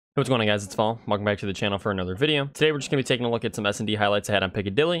What's going on, guys? It's Fall. Welcome back to the channel for another video. Today we're just going to be taking a look at some SnD highlights I had on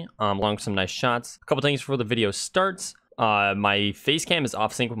Piccadilly, along with some nice shots. A couple things before the video starts. My face cam is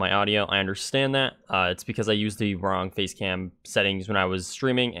off sync with my audio. I understand that. It's because I used the wrong face cam settings when I was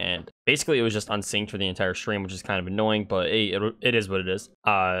streaming, and basically it was just unsynced for the entire stream, which is kind of annoying, but hey, it is what it is.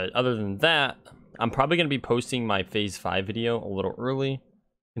 Other than that, I'm probably going to be posting my Phase 5 video a little early,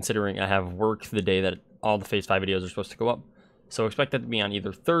 considering I have work the day that all the Phase 5 videos are supposed to go up. So expect that to be on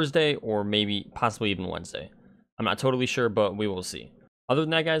either Thursday or maybe possibly even Wednesday. I'm not totally sure, but we will see. Other than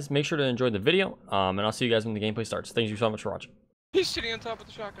that, guys, make sure to enjoy the video, and I'll see you guys when the gameplay starts. Thank you so much for watching. He's sitting on top of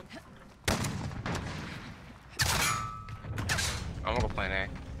the shotgun. I'm gonna go plan A.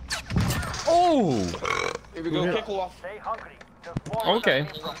 Oh! Here we go, kick off. Stay hungry. Okay.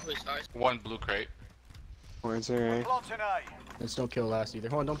 One blue crate. Points there, Let's don't kill last either.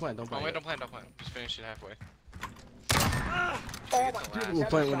 Hold on, don't plan, don't plan. Oh, wait, don't plan. Just finish it halfway. Oh my dude, we'll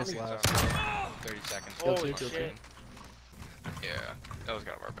play when it's last. 30 seconds. Holy shit. Yeah, that was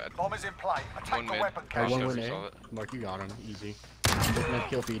kind of our bad. Bomb is in play. Attack One the mid. weapon Alright, cache. one win A. Mark, you got him. Easy. Looking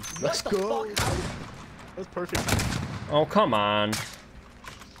kill feed. Let's go! That's perfect. Oh, come on.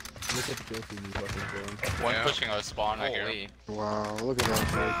 Look at the kill feed you fucking doing. One pushing our spawn, I hear. Wow, look at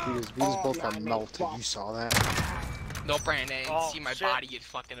that, Drake. We just both got melted. You saw that? No, Brandon. Oh, See my shit. body get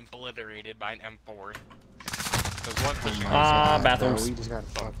fucking obliterated by an M4. There's one pushing Bathrooms. We just got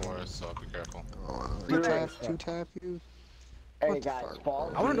front fucking. for us, so be careful. Two tap you. Hey What the guys, fuck?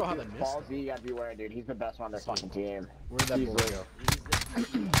 Balls. I wanna know how they missed Balls, you gotta beware, dude. He's the best one on their fucking team. Where'd that bullet go?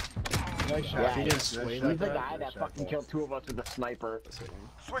 Yeah, He didn't sway he's like the that. guy that fucking killed two of us with a sniper.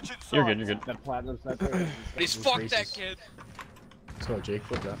 Switching sides. You're good, you're good. The platinum sniper. Please Those fuck races. that kid. So Jake,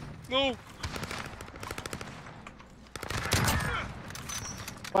 flip that. No.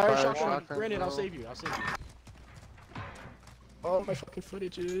 Fire shotgun, shotgun. Brandon, bro. I'll save you. I'll save you. Oh, my fucking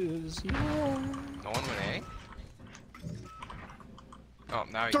footage is. Yeah. No one went A? Oh,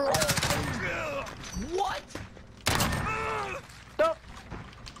 now you. What?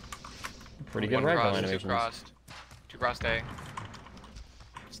 Pretty good One rifle crossed, animations. two crossed. Two crossed A.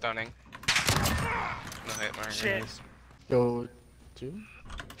 Stunning. No hit marker. Shit. Go two.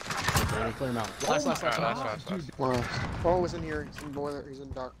 Brandon, clear him out. Last. Alright, last. Wow. Oh, he's in here. He's in boiler. He's in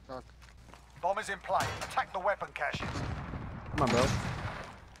dock. Bomb is in play. Attack the weapon caches. Come on, bro.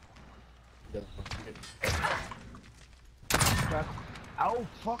 Oh,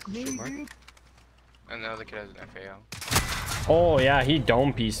 fuck me, Shit, Mark. dude. And the other kid has an FAL. Oh, yeah, he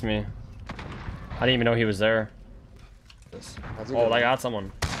dome pieced me. I didn't even know he was there. Oh, I got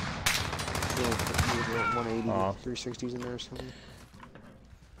someone. 180, Aw. 360s in there or something.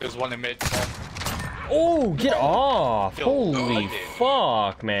 There's one in mid. Oh, get off! Yo, Holy ended.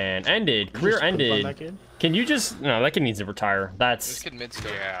 fuck, man. Ended. Career Just poop on ended. that kid? Can you just... No, that kid needs to retire. This That's... kid mid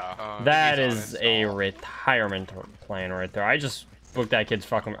still. Yeah. That he's on is it, a so- retirement plan right there. I just booked that kid's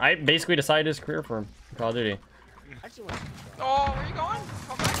fucking... I basically decided his career for Call of Duty. Oh, where you going?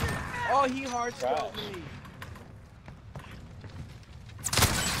 Come back here. Oh, he hard scoped me.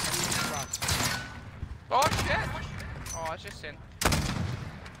 Oh shit! Oh, it's just in.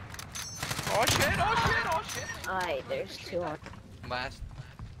 Oh shit! Alright, there's two on. Last.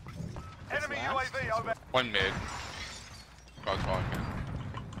 Enemy UAV over. One mid. God's falling in.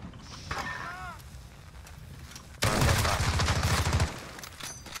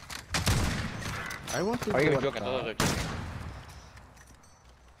 I want to Are you go joking? up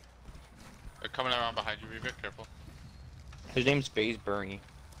They're coming around behind you, be very careful. His name's Fazebury.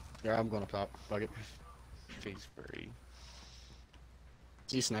 Yeah, I'm going up top. Fuck it. Fazebury.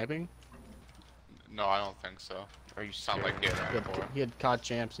 Is he sniping? No, I don't think so. Or you sound like it. He had COD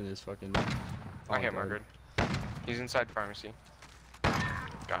champs in his fucking. I hit markered. He's inside pharmacy.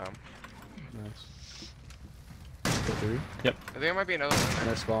 Got him. Nice. Go three. I think there might be another one And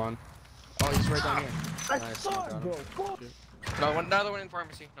there. I spawn. Oh, he's right down here. Nice. Got him. No, another one in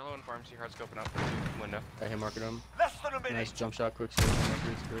pharmacy. Another one in pharmacy. Hard scoping up. Window. I hit market him. Less than a minute. Nice jump shot, quick save.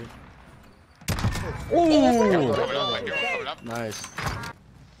 Market's great. Ooh! Coming up, my hero coming up. Nice.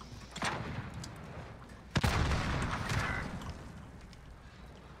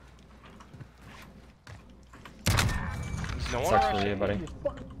 There's no one Sucks for rushing. you, buddy.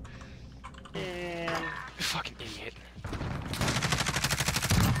 You fucking idiot.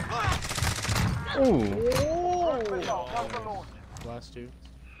 Ooh! Last two.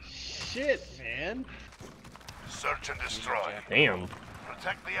 Shit, man. Search and destroy. Damn.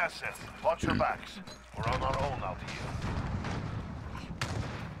 Protect the assets. Watch your backs. We're on our own out here.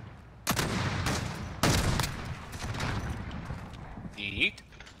 Yeet.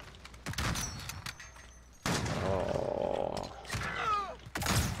 Oh.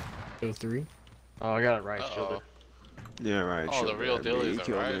 Go 3. Oh, I got it right shoulder. Yeah, right. Oh, the shoulder, real I deal mean, is he a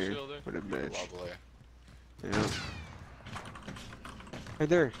killed riot me. shoulder. What a bitch. Lovely. Yeah. Right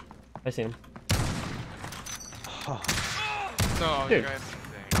there. I see him. No, Dude. you guys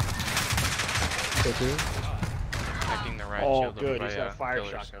Go 2. attacking the right Oh, shield. good. by, He's got a fire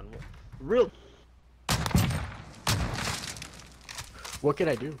pillars. shotgun. Real. What can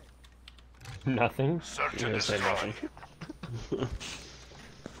I do? Nothing. Search I'm and gonna say destroy. nothing.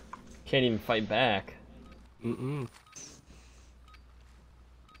 Can't even fight back. Mm-mm.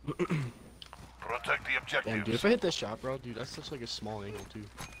 Protect the Damn, dude, objectives. if I hit this shot, bro, dude, that's such like a small angle, too.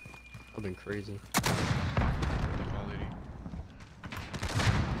 I've been crazy.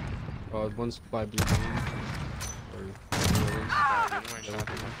 One's by blue green.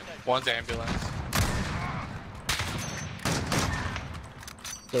 One's ambulance.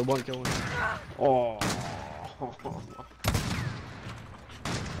 So one killing. Oh.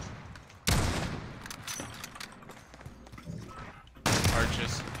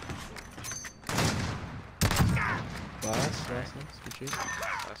 Arches. Last, good shit.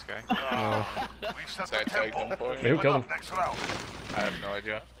 This guy. We've set So I the tagged tempo. him for Who you. Keep it killed up him? next round. I have no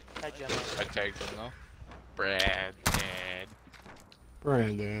idea. I tagged him though. Brad.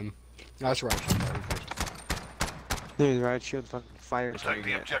 Brandon. That's right. Dude, right shield fucking fires Protect me the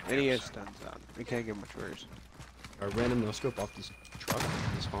yet. objectives. And he has stuns on. It can't get much worse. A random no scope off this truck,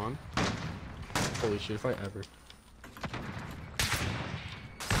 this spawn. Holy shit, if I ever.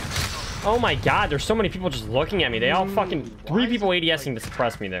 Oh my god, there's so many people just looking at me. They all fucking... 3 people ADSing to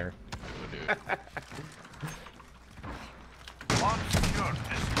suppress me there. Bomb secured.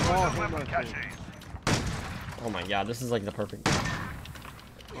 Destroy the weapon caches. Oh my god, this is like the perfect...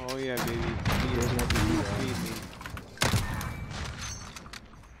 Oh yeah, baby. He There's is nothing you feed me.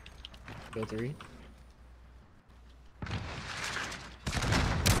 Go 3. We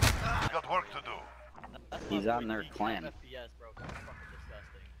got work to do. He's on their clan.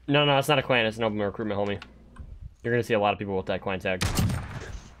 No, no, it's not a clan. It's an open recruitment, homie. You're gonna see a lot of people with that clan tag.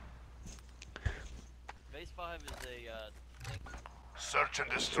 Base 5 is Search and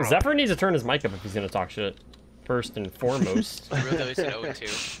destroy. Zephyr needs to turn his mic up if he's gonna talk shit. First and foremost. Really said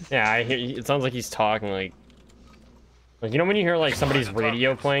O2. Yeah, I hear. It sounds like he's talking like you know when you hear like somebody's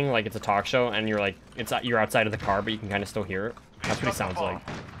radio playing, like it's a talk show, and you're like you're outside of the car, but you can kind of still hear it. That's what he sounds like.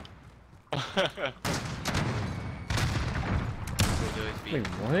 Wait,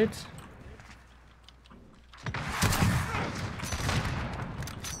 what?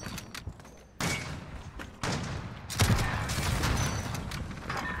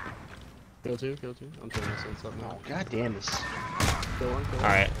 Kill 2, kill 2. I'm turning this sense up now. God damn this. Kill 1, kill 1. All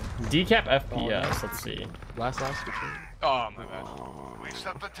right, decap FPS. Let's see. Last, good shit. Oh my bad. We've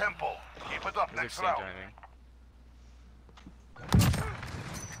set the tempo. Keep it up There's next a round. driving.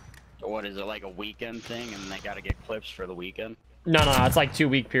 what is it, like a weekend thing, and they gotta get clips for the weekend? No, no, it's like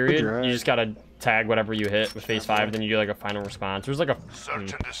 2-week period. Right. You just gotta tag whatever you hit with phase 5, then you do like a final response. There's like a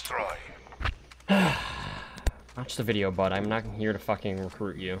Search and destroy. watch the video, bud. I'm not here to fucking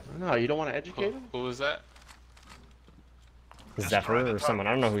recruit you. No, you don't want to educate him? Who was that? Zephyr or someone.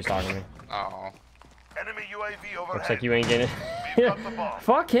 I don't know who's talking to me. Oh. Enemy UAV overhead. Looks like you ain't getting We've it. got the bomb.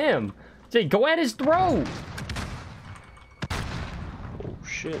 Fuck him. Jay, go at his throat. Oh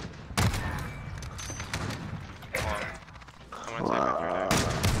shit. I'm gonna take it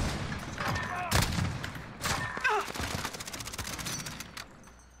through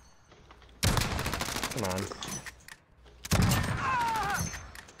Come on.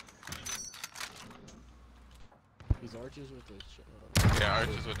 These archers with the there. Yeah,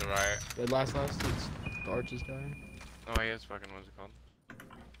 Arches with the riot. the last, it's the archers guy. Oh, he is fucking, what's it called?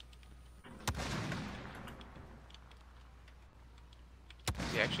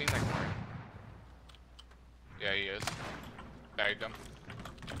 Is he actually in that corner? Yeah, he is. Bagged him.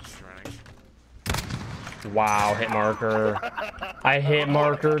 He's running. Wow, hit marker. I hit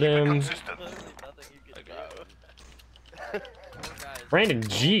markered him. Consistent. Brandon,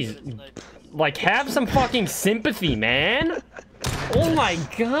 jeez. Like, have some fucking sympathy, man. Oh my Nah,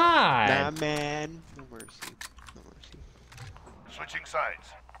 god. man. No mercy. No mercy. Switching sides.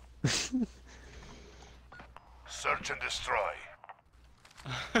 Search and destroy.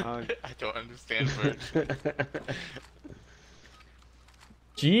 I don't understand words.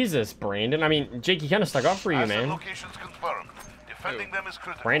 Jesus, Brandon. I mean, Jake, he kind of stuck up for you, Asset man. locations confirmed. Defending them is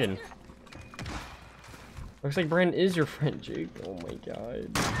critical. Brandon. Looks like Brandon is your friend, Jake. Oh my god.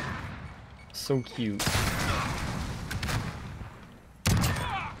 So cute.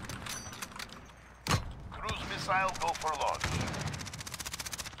 Cruise missile go for launch.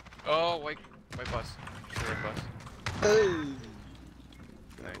 Oh, white bus. Red bus.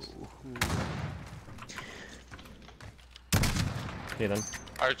 Nice. Okay then.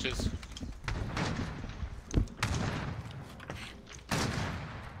 Arches.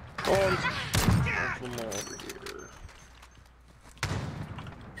 Oh, there's one more over here.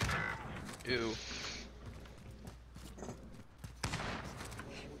 Ew.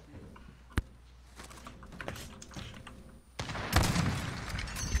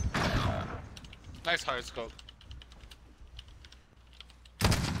 Nice hard scope.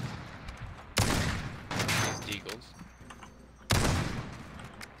 Nice deagles.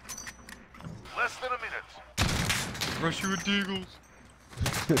 Less than a minute. Rush you with deagles.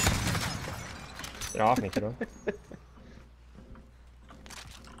 Get off me, kiddo.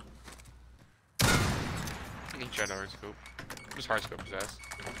 He tried to hard scope. Just hard scope his ass.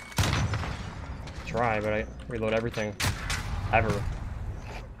 Try, but I reload everything. Ever.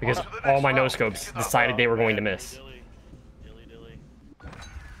 Because all my no-scopes decided they were going to miss.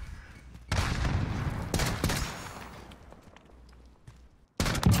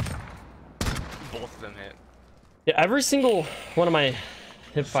 Both of them hit. Yeah, every single one of my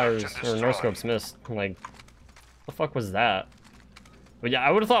hip fires or no-scopes missed. Like, the fuck was that? But yeah, I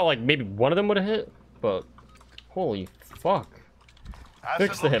would have thought like maybe one of them would have hit, but holy fuck.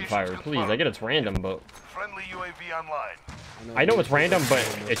 Fix the hip fire, please. I get it's random, but Friendly UAV online. I know it's random, but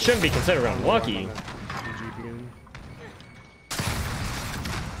it shouldn't be considered unlucky.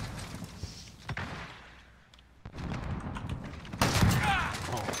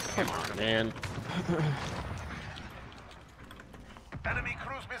 Oh, come on, man. Enemy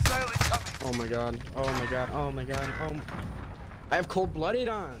cruise missile incoming. Oh my god. Oh my god. Oh my god. Oh. I have cold-blooded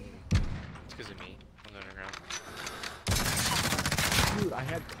on. It's because of me. I'm going around. Dude, I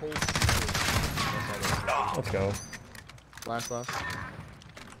had cold. Let's go. Last. Oh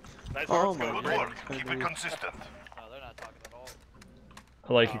my Good god. work. Keep it consistent. Oh, they're not talking at all.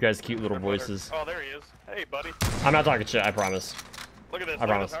 I like you guys' cute little voices. Oh, there he is. Hey, buddy. I'm not talking shit, I promise. Look at this. I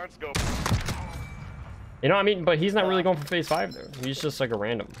promise. Hard scope. You know what I mean? But he's not really going for phase 5 there. He's just like a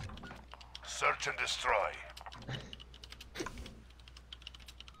random. Search and destroy.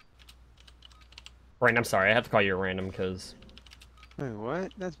 Right, I'm sorry. I have to call you a random because... Wait,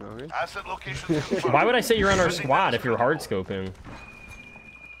 what? That's bogus. Asset location confirmed. Why would I say you're on our squad if you're hard scoping?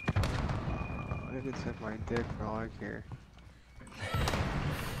 I could suck my dick for all I care.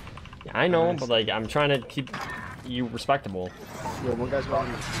 Yeah, I know, but like I'm trying to keep you respectable. Yo, one guy's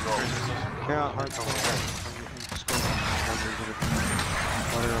running. Yeah, hard to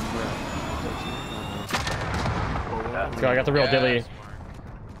So I got the real dilly.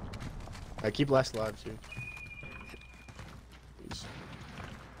 I keep last alive too. Please.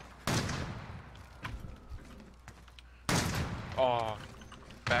 Oh.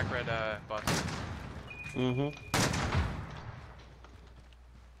 Back red bus. Mm-hmm.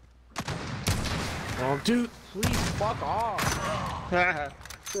 Oh, dude, please fuck off.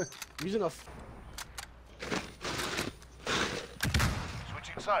 Using a.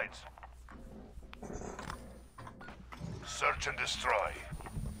 Switching sides. Search and destroy.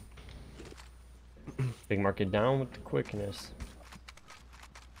 Big market down with the quickness.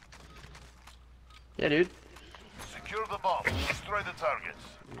 Yeah, dude. Secure the bomb. Destroy the targets.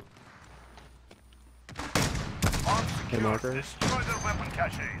 Bomb secured. marker. Destroy their weapon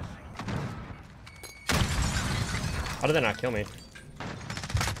caches. How did they not kill me?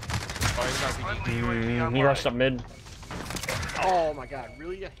 Oh, he's not Friendly UAV He online. rushed up mid. Oh my god,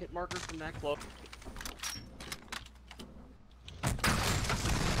 really? A hit marker from that close?